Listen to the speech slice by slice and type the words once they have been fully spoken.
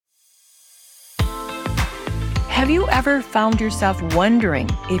Have you ever found yourself wondering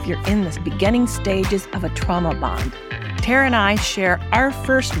if you're in the beginning stages of a trauma bond? Tara and I share our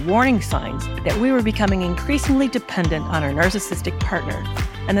first warning signs that we were becoming increasingly dependent on our narcissistic partner.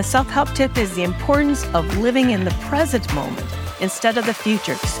 And the self-help tip is the importance of living in the present moment instead of the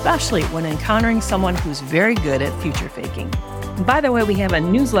future, especially when encountering someone who's very good at future faking. And by the way, we have a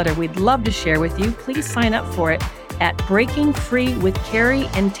newsletter we'd love to share with you. Please sign up for it at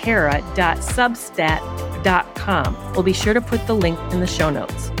breakingfreewithkerryandtara.substat.com. We'll be sure to put the link in the show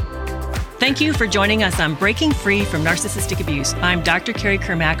notes. Thank you for joining us on Breaking Free from Narcissistic Abuse. I'm Dr. Kerry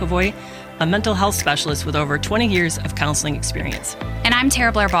Kerr-McAvoy, a mental health specialist with over 20 years of counseling experience. And I'm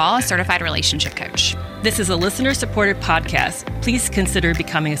Tara Blair-Ball, a certified relationship coach. This is a listener-supported podcast. Please consider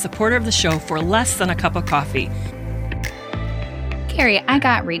becoming a supporter of the show for less than a cup of coffee. Kerry, I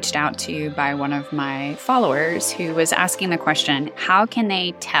got reached out to by one of my followers who was asking the question, how can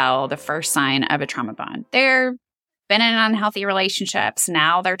they tell the first sign of a trauma bond? They're been in unhealthy relationships.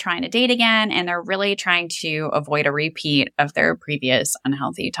 Now they're trying to date again, and they're really trying to avoid a repeat of their previous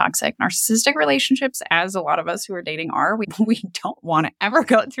unhealthy, toxic, narcissistic relationships, as a lot of us who are dating are. We don't want to ever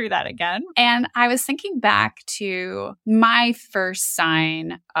go through that again. And I was thinking back to my first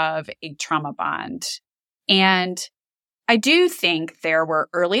sign of a trauma bond. And I do think there were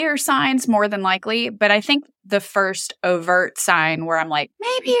earlier signs, more than likely, but I think the first overt sign where I'm like,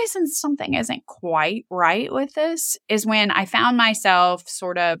 maybe something isn't quite right with this is when I found myself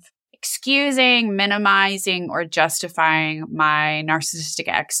sort of excusing, minimizing, or justifying my narcissistic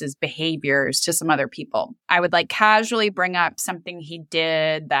ex's behaviors to some other people. I would like casually bring up something he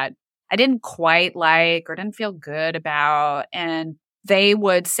did that I didn't quite like or didn't feel good about, and they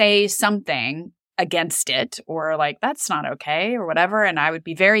would say something against it or like, that's not okay or whatever. And I would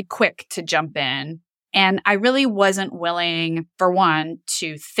be very quick to jump in. And I really wasn't willing, for one,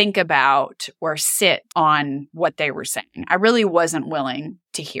 to think about or sit on what they were saying. I really wasn't willing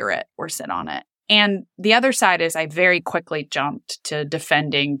to hear it or sit on it. And the other side is I very quickly jumped to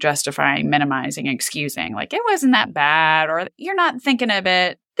defending, justifying, minimizing, excusing. Like, it wasn't that bad, or you're not thinking of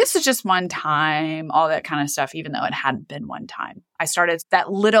it. This is just one time, all that kind of stuff, even though it hadn't been one time. I started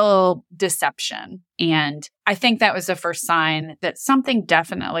that little deception. And I think that was the first sign that something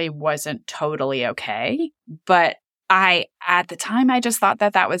definitely wasn't totally okay. But at the time, I just thought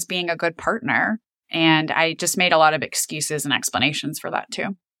that was being a good partner. And I just made a lot of excuses and explanations for that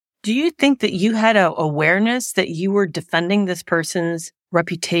too. Do you think that you had an awareness that you were defending this person's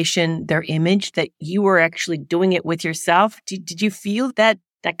reputation, their image, that you were actually doing it with yourself? Did you feel that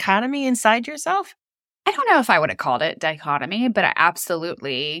dichotomy inside yourself? I don't know if I would have called it dichotomy, but I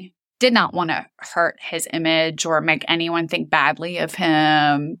absolutely did not want to hurt his image or make anyone think badly of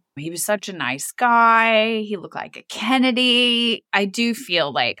him. He was such a nice guy. He looked like a Kennedy. I do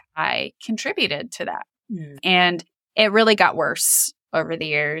feel like I contributed to that. And it really got worse over the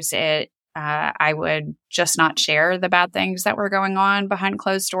years. I would just not share the bad things that were going on behind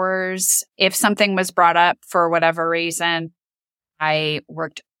closed doors. If something was brought up for whatever reason, I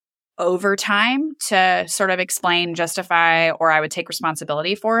worked overtime to sort of explain, justify, or I would take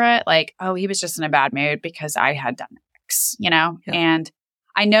responsibility for it. Like, oh, he was just in a bad mood because I had done X, Yeah. And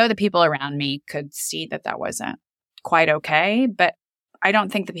I know the people around me could see that wasn't quite okay, but I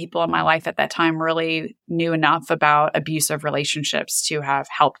don't think the people in my life at that time really knew enough about abusive relationships to have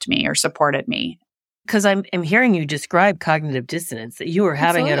helped me or supported me. Because I'm hearing you describe cognitive dissonance, that you were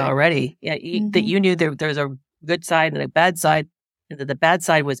having it already, that you knew there's a good side and a bad side, and that the bad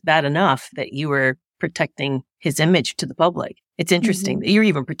side was bad enough that you were protecting his image to the public. It's interesting that you're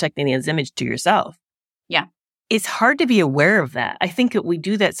even protecting his image to yourself. Yeah. It's hard to be aware of that. I think that we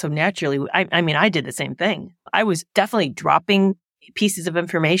do that so naturally. I mean, I did the same thing. I was definitely dropping pieces of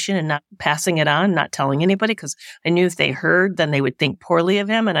information and not passing it on, not telling anybody, because I knew if they heard, then they would think poorly of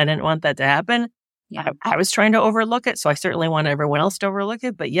him, and I didn't want that to happen. Yeah. I was trying to overlook it, so I certainly want everyone else to overlook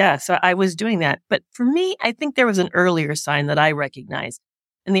it. But yeah, so I was doing that. But for me, I think there was an earlier sign that I recognized.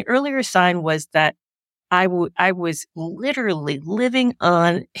 And the earlier sign was that I was literally living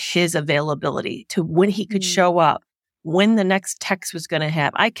on his availability to when he could show up, when the next text was going to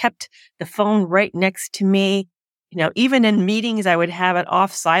have. I kept the phone right next to me. Even in meetings, I would have it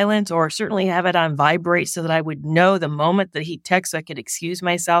off silent or certainly have it on vibrate so that I would know the moment that he texts, I could excuse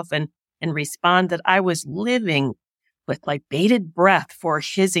myself and respond, that I was living with like bated breath for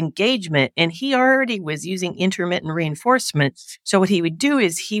his engagement. And he already was using intermittent reinforcement. So what he would do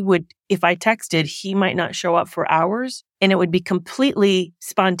is if I texted, he might not show up for hours, and it would be completely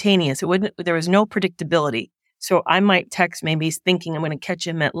spontaneous. There was no predictability. So I might text maybe thinking I'm going to catch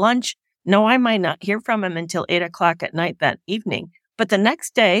him at lunch. No, I might not hear from him until 8:00 at night that evening. But the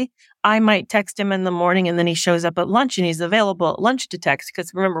next day, I might text him in the morning and then he shows up at lunch and he's available at lunch to text.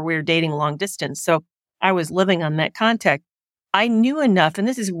 Because remember, we were dating long distance. So I was living on that contact. I knew enough, and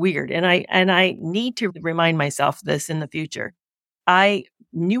this is weird, and I need to remind myself this in the future. I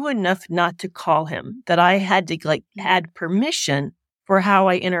knew enough not to call him, that I had to had permission for how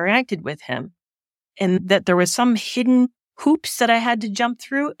I interacted with him, and that there was some hidden hoops that I had to jump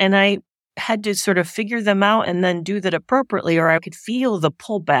through, and I had to sort of figure them out and then do that appropriately, or I could feel the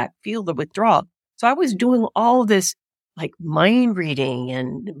pullback, feel the withdrawal. So I was doing all this mind reading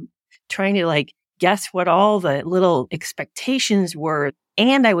and trying to guess what all the little expectations were.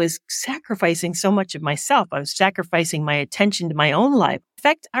 And I was sacrificing so much of myself. I was sacrificing my attention to my own life. In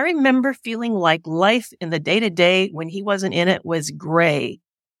fact, I remember feeling like life in the day-to-day when he wasn't in it was gray,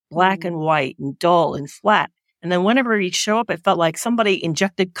 black and white and dull and flat. And then whenever he'd show up, it felt like somebody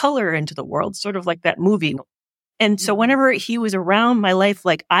injected color into the world, sort of like that movie. And so whenever he was around, my life,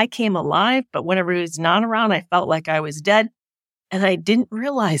 I came alive. But whenever he was not around, I felt like I was dead. And I didn't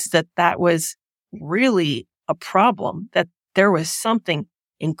realize that that was really a problem, that there was something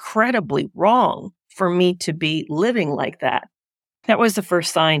incredibly wrong for me to be living like that. That was the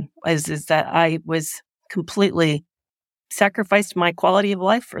first sign, is that I was completely sacrificed my quality of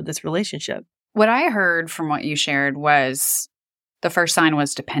life for this relationship. What I heard from what you shared was the first sign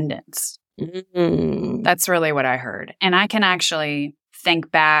was dependence. Mm-hmm. That's really what I heard. And I can actually think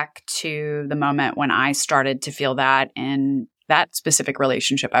back to the moment when I started to feel that in that specific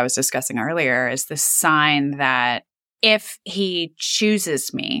relationship I was discussing earlier, is the sign that if he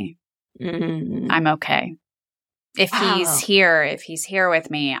chooses me, I'm okay. If he's here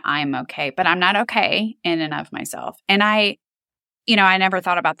with me, I'm okay. But I'm not okay in and of myself. And I never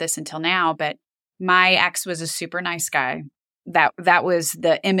thought about this until now, but my ex was a super nice guy. That was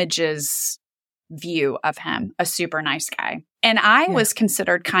the image's view of him, a super nice guy. And I was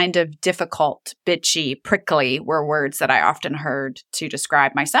considered kind of difficult, bitchy, prickly were words that I often heard to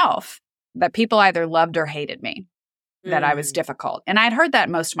describe myself, that people either loved or hated me, that I was difficult. And I'd heard that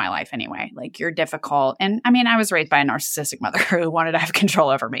most of my life anyway, you're difficult. And I mean, I was raised by a narcissistic mother who wanted to have control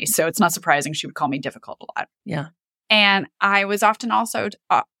over me. So it's not surprising she would call me difficult a lot. Yeah. And I was often also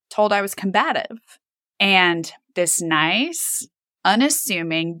told I was combative. And this nice,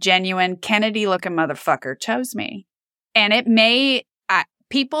 unassuming, genuine, Kennedy-looking motherfucker chose me. And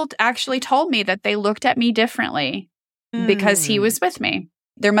people actually told me that they looked at me differently because he was with me.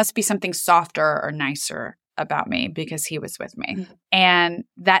 There must be something softer or nicer about me because he was with me. And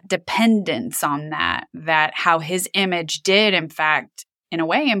that dependence on that how his image did, in fact, in a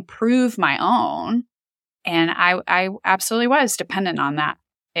way, improve my own. And I absolutely was dependent on that.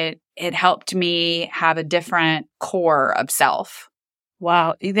 It helped me have a different core of self.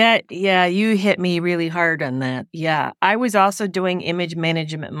 Wow. You hit me really hard on that. Yeah. I was also doing image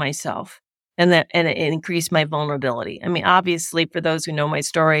management myself, and it increased my vulnerability. I mean, obviously, for those who know my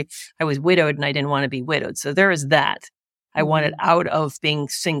story, I was widowed and I didn't want to be widowed. So there is that. I wanted out of being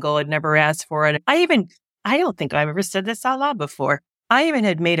single. I'd never asked for it. I don't think I've ever said this out loud before. I even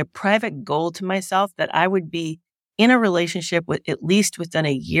had made a private goal to myself that I would be in a relationship with at least within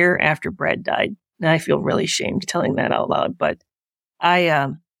a year after Brad died. And I feel really ashamed telling that out loud, but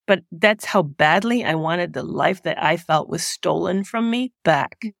but that's how badly I wanted the life that I felt was stolen from me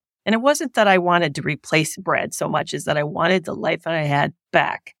back. And it wasn't that I wanted to replace Brad so much as that I wanted the life that I had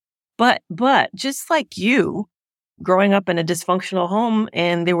back. But just like you, growing up in a dysfunctional home,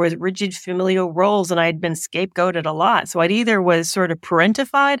 and there was rigid familial roles, and I'd been scapegoated a lot. So I'd either was sort of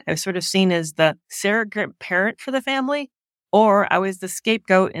parentified, I was sort of seen as the surrogate parent for the family, or I was the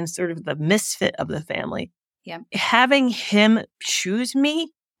scapegoat and sort of the misfit of the family. Yeah. Having him choose me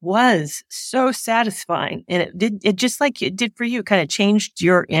was so satisfying. And it just like it did for you, kind of changed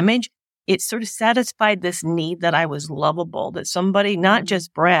your image. It sort of satisfied this need that I was lovable, that somebody, not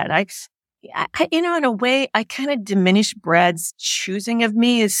just Brad. I in a way, I kind of diminished Brad's choosing of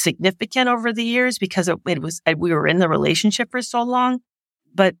me as significant over the years because we were in the relationship for so long.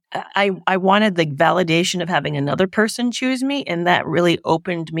 But I wanted the validation of having another person choose me. And that really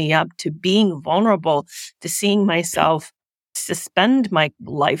opened me up to being vulnerable, to seeing myself suspend my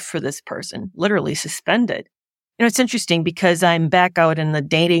life for this person, literally suspended. It's interesting because I'm back out in the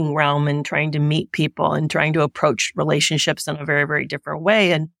dating realm and trying to meet people and trying to approach relationships in a very, very different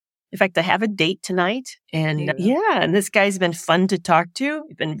way. And in fact, I have a date tonight, and and this guy's been fun to talk to.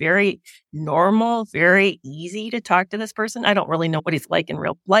 He's been very normal, very easy to talk to this person. I don't really know what he's like in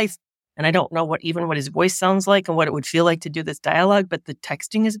real life, and I don't know what his voice sounds like and what it would feel like to do this dialogue, but the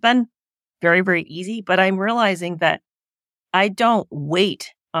texting has been very, very easy. But I'm realizing that I don't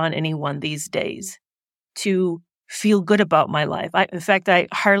wait on anyone these days to feel good about my life. In fact, I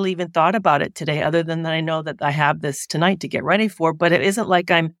hardly even thought about it today, other than that I know that I have this tonight to get ready for, but it isn't like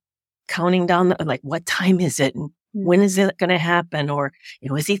I'm counting down, like, what time is it? And when is it going to happen? Or,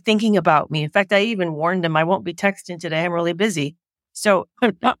 is he thinking about me? In fact, I even warned him I won't be texting today. I'm really busy. So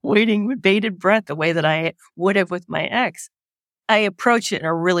I'm not waiting with bated breath the way that I would have with my ex. I approach it in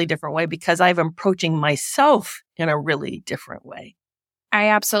a really different way because I'm approaching myself in a really different way. I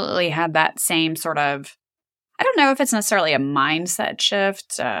absolutely had that same sort of, I don't know if it's necessarily a mindset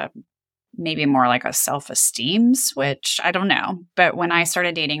shift, maybe more like a self-esteem switch. I don't know. But when I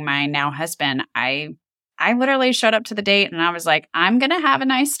started dating my now husband, I literally showed up to the date and I was like, I'm going to have a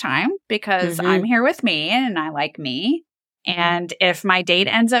nice time because I'm here with me and I like me. And if my date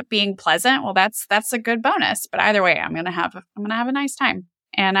ends up being pleasant, well, that's a good bonus. But either way, I'm going to have a nice time.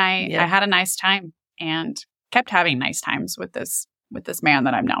 And I had a nice time and kept having nice times with this man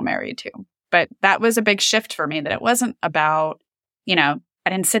that I'm now married to. But that was a big shift for me, that it wasn't about, I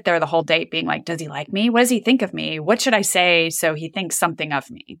didn't sit there the whole date being like, does he like me? What does he think of me? What should I say so he thinks something of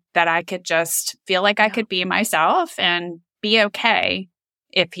me? That I could just feel like I could be myself and be okay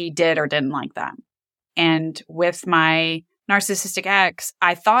if he did or didn't like that. And with my narcissistic ex,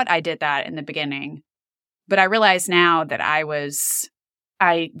 I thought I did that in the beginning, but I realize now that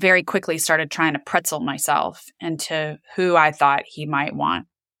I very quickly started trying to pretzel myself into who I thought he might want.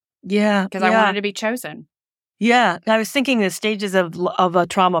 Yeah. Because I wanted to be chosen. Yeah. I was thinking the stages of a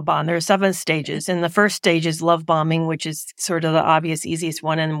trauma bond. There are 7 stages. And the first stage is love bombing, which is sort of the obvious, easiest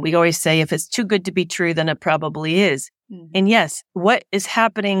one. And we always say if it's too good to be true, then it probably is. And yes, what is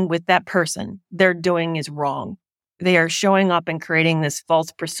happening with that person they're doing is wrong. They are showing up and creating this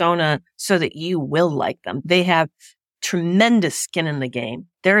false persona so that you will like them. They have tremendous skin in the game.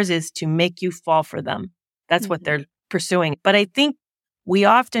 Theirs is to make you fall for them. That's what they're pursuing. But I think we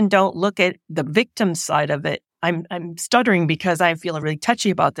often don't look at the victim side of it. I'm stuttering because I feel really touchy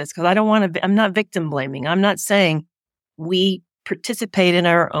about this because I'm not victim blaming. I'm not saying we participate in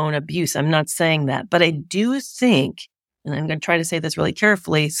our own abuse. I'm not saying that. But I do think, and I'm going to try to say this really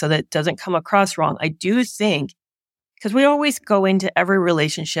carefully so that it doesn't come across wrong. I do think, because we always go into every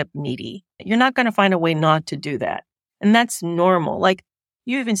relationship needy. You're not going to find a way not to do that. And that's normal. Like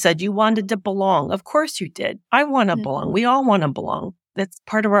you even said you wanted to belong. Of course you did. I want to belong. We all want to belong. That's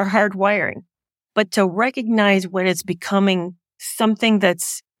part of our hard wiring. But to recognize when it's becoming something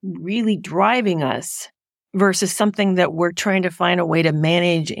that's really driving us versus something that we're trying to find a way to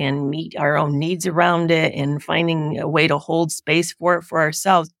manage and meet our own needs around it and finding a way to hold space for it for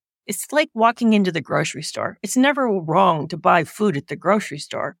ourselves. It's like walking into the grocery store. It's never wrong to buy food at the grocery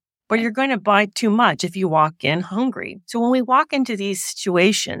store, but you're going to buy too much if you walk in hungry. So when we walk into these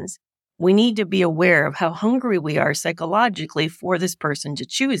situations, we need to be aware of how hungry we are psychologically for this person to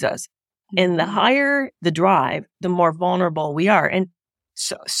choose us. And the higher the drive, the more vulnerable we are. And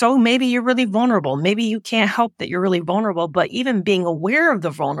so maybe you're really vulnerable. Maybe you can't help that you're really vulnerable, but even being aware of the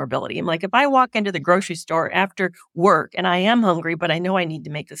vulnerability. I'm like, if I walk into the grocery store after work and I am hungry, but I know I need to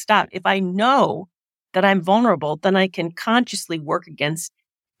make a stop. If I know that I'm vulnerable, then I can consciously work against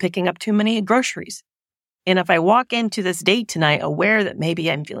picking up too many groceries. And if I walk into this date tonight aware that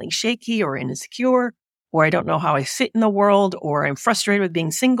maybe I'm feeling shaky or insecure, or I don't know how I fit in the world, or I'm frustrated with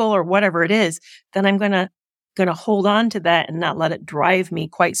being single or whatever it is, then I'm going to hold on to that and not let it drive me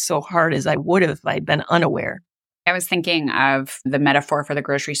quite so hard as I would have if I'd been unaware. I was thinking of the metaphor for the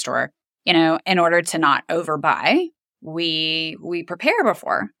grocery store. In order to not overbuy, we prepare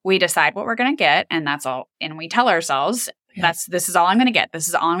before. We decide what we're going to get, and that's all. And we tell ourselves, this is all I'm going to get. This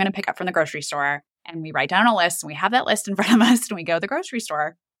is all I'm going to pick up from the grocery store. And we write down a list, and we have that list in front of us, and we go to the grocery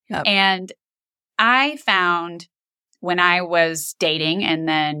store. Yep. And I found when I was dating and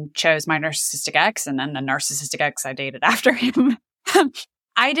then chose my narcissistic ex and then the narcissistic ex I dated after him,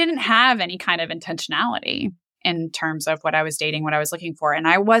 I didn't have any kind of intentionality in terms of what I was dating, what I was looking for. And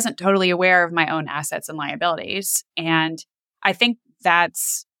I wasn't totally aware of my own assets and liabilities. And I think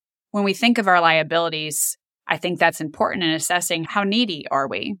that's when we think of our liabilities, I think that's important in assessing how needy are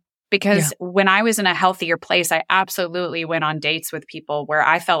we? Because when I was in a healthier place, I absolutely went on dates with people where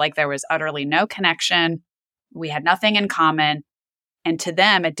I felt like there was utterly no connection. We had nothing in common. And to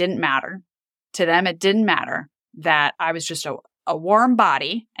them, it didn't matter. To them, it didn't matter that I was just a warm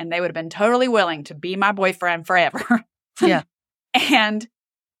body and they would have been totally willing to be my boyfriend forever. Yeah. And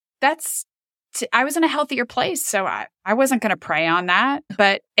I was in a healthier place. So I wasn't going to prey on that.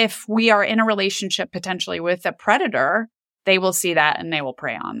 But if we are in a relationship potentially with a predator, they will see that and they will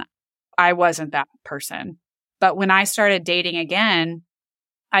prey on that. I wasn't that person. But when I started dating again,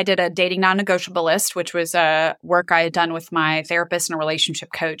 I did a dating non-negotiable list, which was work I had done with my therapist and a relationship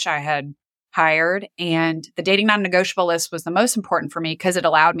coach. I had hired. And the dating non-negotiable list was the most important for me because it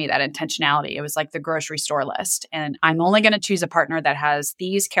allowed me that intentionality. It was like the grocery store list. And I'm only going to choose a partner that has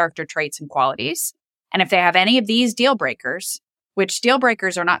these character traits and qualities. And if they have any of these deal breakers, which deal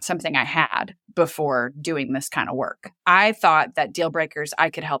breakers are not something I had before doing this kind of work. I thought that deal breakers I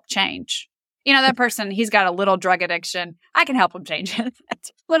could help change. You know, that person, he's got a little drug addiction. I can help him change it.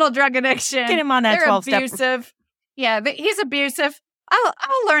 Little drug addiction. Get him on that 12-step. Abusive. Yeah, he's abusive.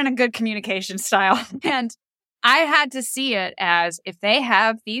 I'll learn a good communication style. And I had to see it as if they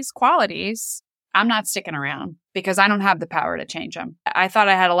have these qualities, I'm not sticking around because I don't have the power to change them. I thought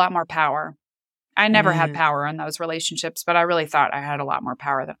I had a lot more power. I never had power in those relationships, but I really thought I had a lot more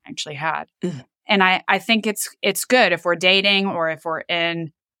power than I actually had. And I think it's good if we're dating or if we're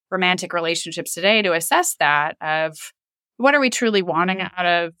in romantic relationships today to assess that of what are we truly wanting out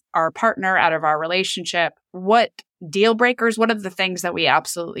of our partner, out of our relationship? What deal breakers? What are the things that we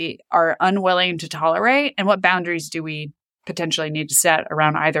absolutely are unwilling to tolerate? And what boundaries do we potentially need to set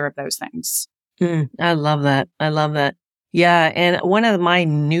around either of those things? I love that. I love that. Yeah. And one of my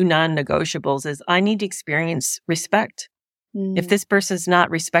new non-negotiables is I need to experience respect. If this person's not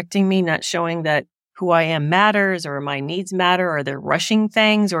respecting me, not showing that who I am matters or my needs matter, or they're rushing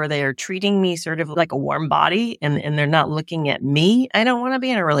things, or they are treating me sort of like a warm body and they're not looking at me, I don't want to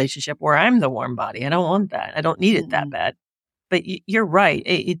be in a relationship where I'm the warm body. I don't want that. I don't need it that bad. But you're right.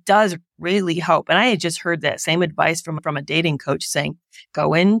 It does really help. And I had just heard that same advice from a dating coach saying,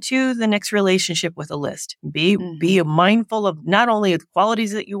 go into the next relationship with a list. Be mindful of not only the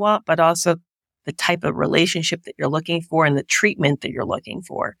qualities that you want, but also the type of relationship that you're looking for and the treatment that you're looking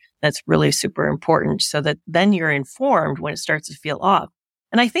for. That's really super important so that then you're informed when it starts to feel off.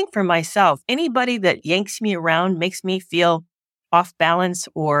 And I think for myself, anybody that yanks me around makes me feel off balance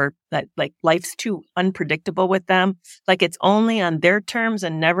or that like life's too unpredictable with them, like it's only on their terms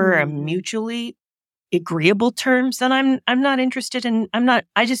and never a mutually agreeable terms, then I'm not interested in,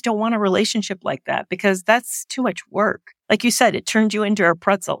 I just don't want a relationship like that because that's too much work. Like you said, it turned you into a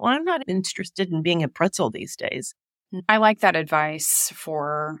pretzel. Well, I'm not interested in being a pretzel these days. I like that advice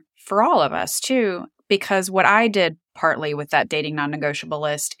for all of us too, because what I did partly with that dating non-negotiable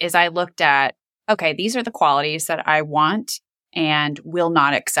list is I looked at, okay, these are the qualities that I want and will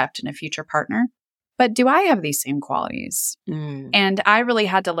not accept in a future partner. But do I have these same qualities? And I really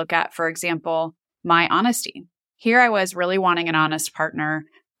had to look at, for example, my honesty. Here I was really wanting an honest partner,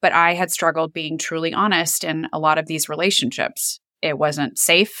 but I had struggled being truly honest in a lot of these relationships. It wasn't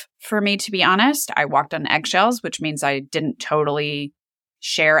safe for me to be honest. I walked on eggshells, which means I didn't totally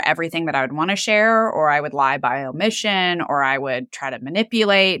share everything that I would want to share, or I would lie by omission, or I would try to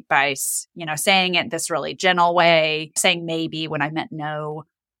manipulate by, saying it this really gentle way, saying maybe when I meant no.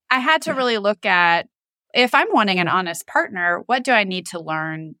 I had to really look at, if I'm wanting an honest partner, what do I need to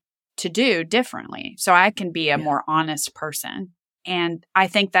learn to do differently so I can be a more honest person? And I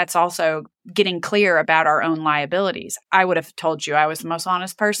think that's also getting clear about our own liabilities. I would have told you I was the most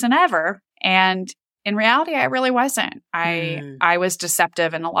honest person ever. And in reality, I really wasn't. I was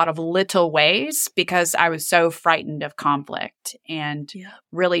deceptive in a lot of little ways because I was so frightened of conflict and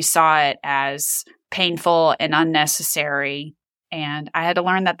really saw it as painful and unnecessary. And I had to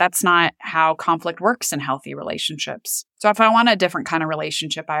learn that that's not how conflict works in healthy relationships. So if I want a different kind of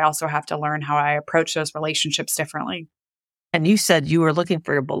relationship, I also have to learn how I approach those relationships differently. And you said you were looking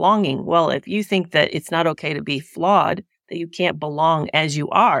for belonging. Well, if you think that it's not okay to be flawed, that you can't belong as you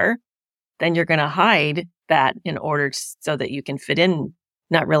are, then you're going to hide that in order so that you can fit in,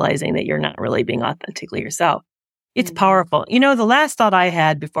 not realizing that you're not really being authentically yourself. It's powerful. The last thought I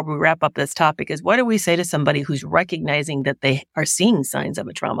had before we wrap up this topic is, what do we say to somebody who's recognizing that they are seeing signs of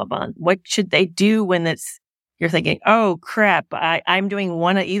a trauma bond? What should they do when you're thinking, oh, crap, I'm doing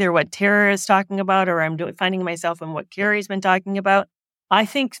one of either what Tara is talking about or I'm finding myself in what Kerry's been talking about? I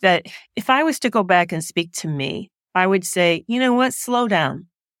think that if I was to go back and speak to me, I would say, you know what, slow down.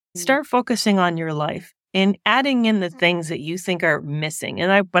 Start focusing on your life and adding in the things that you think are missing.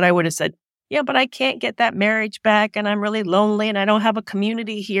 But I would have said, yeah, but I can't get that marriage back and I'm really lonely and I don't have a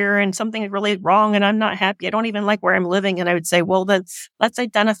community here and something is really wrong and I'm not happy. I don't even like where I'm living. And I would say, well, then let's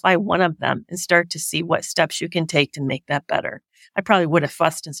identify one of them and start to see what steps you can take to make that better. I probably would have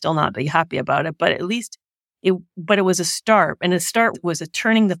fussed and still not be happy about it, but at least it was a start. And the start was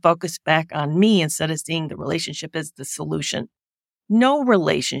turning the focus back on me instead of seeing the relationship as the solution. No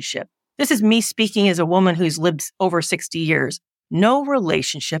relationship. This is me speaking as a woman who's lived over 60 years. No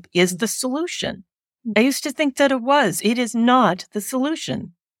relationship is the solution. I used to think that it was. It is not the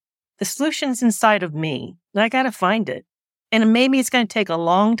solution. The solution's inside of me. And I got to find it. And maybe it's going to take a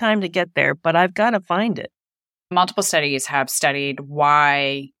long time to get there, but I've got to find it. Multiple studies have studied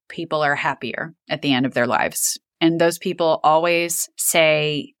why people are happier at the end of their lives. And those people always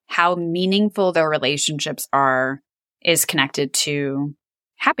say how meaningful their relationships are is connected to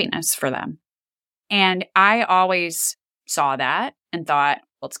happiness for them. And I always saw that and thought,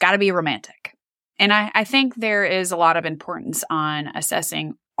 well, it's got to be romantic. And I think there is a lot of importance on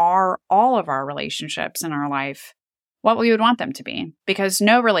assessing, are all of our relationships in our life what we would want them to be? Because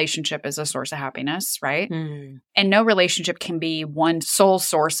no relationship is a source of happiness, right? And no relationship can be one sole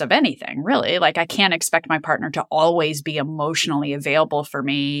source of anything, really. Like, I can't expect my partner to always be emotionally available for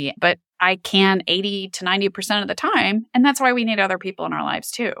me, but I can 80 to 90% of the time. And that's why we need other people in our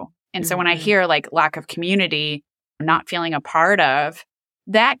lives too. And so when I hear like lack of community, not feeling a part of,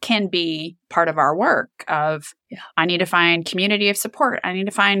 that can be part of our work of, I need to find community of support. I need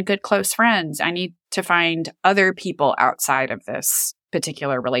to find good, close friends. I need to find other people outside of this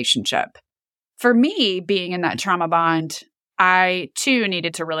particular relationship. For me, being in that trauma bond, I too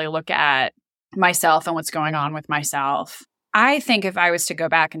needed to really look at myself and what's going on with myself. I think if I was to go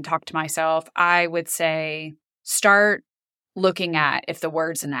back and talk to myself, I would say, start looking at if the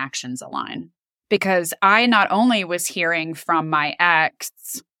words and actions align. Because I not only was hearing from my ex,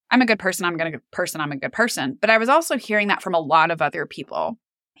 I'm a good person, I'm a good person, I'm a good person, but I was also hearing that from a lot of other people.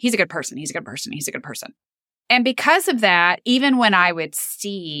 He's a good person, he's a good person, he's a good person. And because of that, even when I would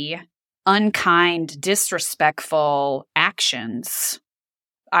see unkind, disrespectful actions,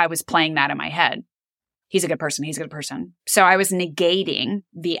 I was playing that in my head. He's a good person, he's a good person. So I was negating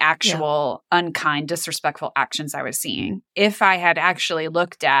the actual unkind, disrespectful actions I was seeing. If I had actually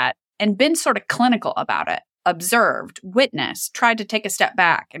looked at and been sort of clinical about it, observed, witnessed, tried to take a step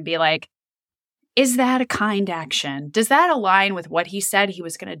back and be like, is that a kind action? Does that align with what he said he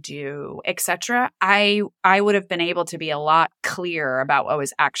was going to do, etc.? I would have been able to be a lot clearer about what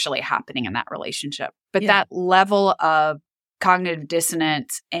was actually happening in that relationship. But that level of cognitive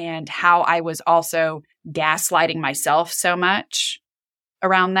dissonance and how I was also gaslighting myself so much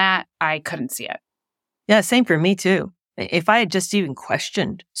around that, I couldn't see it. Yeah, same for me too. If I had just even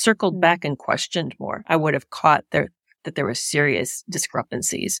circled back and questioned more, I would have caught that there were serious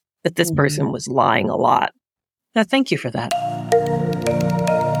discrepancies, that this person was lying a lot. Now, thank you for that.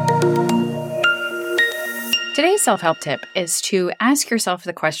 Today's self-help tip is to ask yourself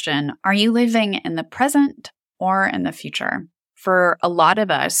the question, are you living in the present or in the future? For a lot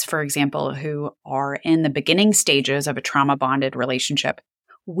of us, for example, who are in the beginning stages of a trauma-bonded relationship,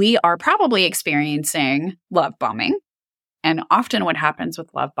 we are probably experiencing love bombing. And often what happens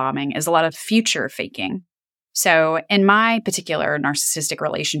with love bombing is a lot of future faking. So in my particular narcissistic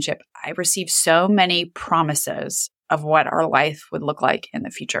relationship, I received so many promises of what our life would look like in the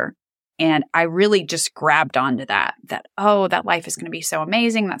future. And I really just grabbed onto that, oh, that life is going to be so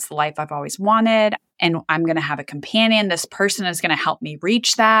amazing. That's the life I've always wanted. And I'm going to have a companion. This person is going to help me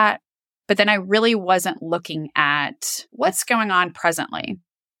reach that. But then I really wasn't looking at what's going on presently.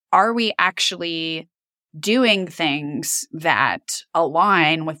 Are we actually doing things that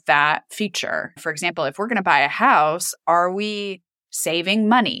align with that future? For example, if we're going to buy a house, are we saving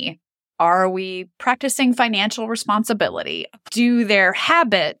money? Are we practicing financial responsibility? Do their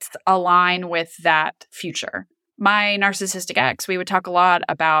habits align with that future? My narcissistic ex, we would talk a lot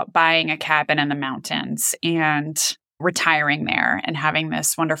about buying a cabin in the mountains and retiring there and having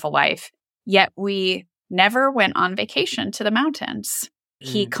this wonderful life. Yet we never went on vacation to the mountains.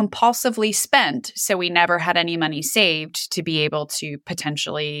 He compulsively spent, so we never had any money saved to be able to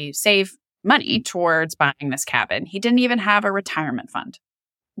potentially save money towards buying this cabin. He didn't even have a retirement fund.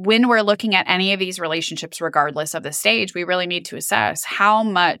 When we're looking at any of these relationships, regardless of the stage, we really need to assess how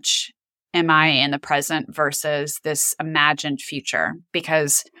much am I in the present versus this imagined future?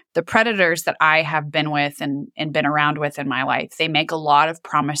 Because the predators that I have been with and been around with in my life, they make a lot of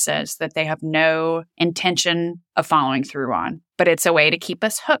promises that they have no intention of following through on. But it's a way to keep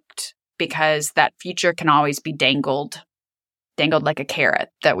us hooked because that future can always be dangled like a carrot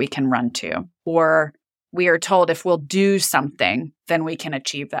that we can run to. Or we are told if we'll do something, then we can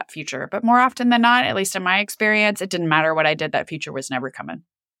achieve that future. But more often than not, at least in my experience, it didn't matter what I did, that future was never coming.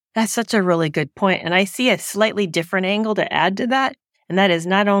 That's such a really good point. And I see a slightly different angle to add to that. And that is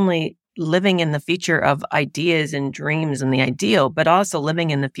not only living in the future of ideas and dreams and the ideal, but also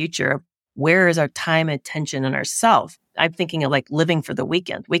living in the future of where is our time, attention, and ourself. I'm thinking of like living for the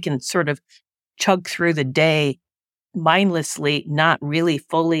weekend. We can sort of chug through the day mindlessly, not really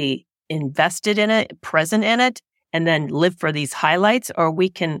fully invested in it, present in it, and then live for these highlights, or we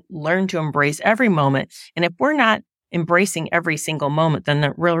can learn to embrace every moment. And if we're not embracing every single moment, then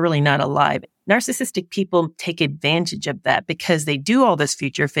they're really not alive. Narcissistic people take advantage of that because they do all this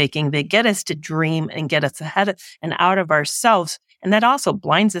future faking. They get us to dream and get us ahead and out of ourselves. And that also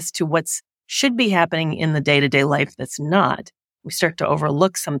blinds us to what's should be happening in the day-to-day life that's not. We start to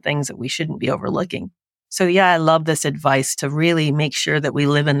overlook some things that we shouldn't be overlooking. So yeah, I love this advice to really make sure that we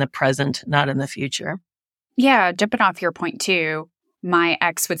live in the present, not in the future. Yeah, jumping off your point too, my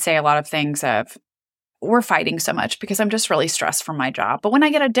ex would say a lot of things of, we're fighting so much because I'm just really stressed from my job. But when I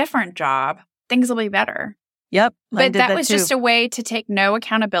get a different job, things will be better. Yep. But that was just a way to take no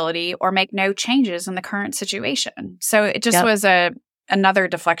accountability or make no changes in the current situation. So it just was another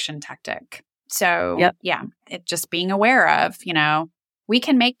deflection tactic. So yeah, it just being aware of, we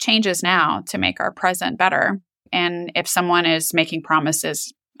can make changes now to make our present better. And if someone is making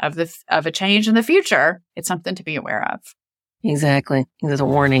promises of a change in the future, it's something to be aware of. Exactly. There's a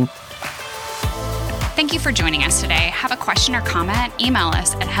warning. Thank you for joining us today. Have a question or comment? Email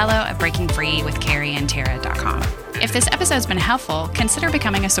us at hello@breakingfreewithkerryandtara.com. If this episode's been helpful, consider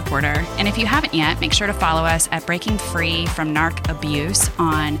becoming a supporter. And if you haven't yet, make sure to follow us at Breaking Free from Narc Abuse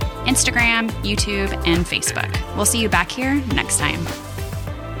on Instagram, YouTube, and Facebook. We'll see you back here next time.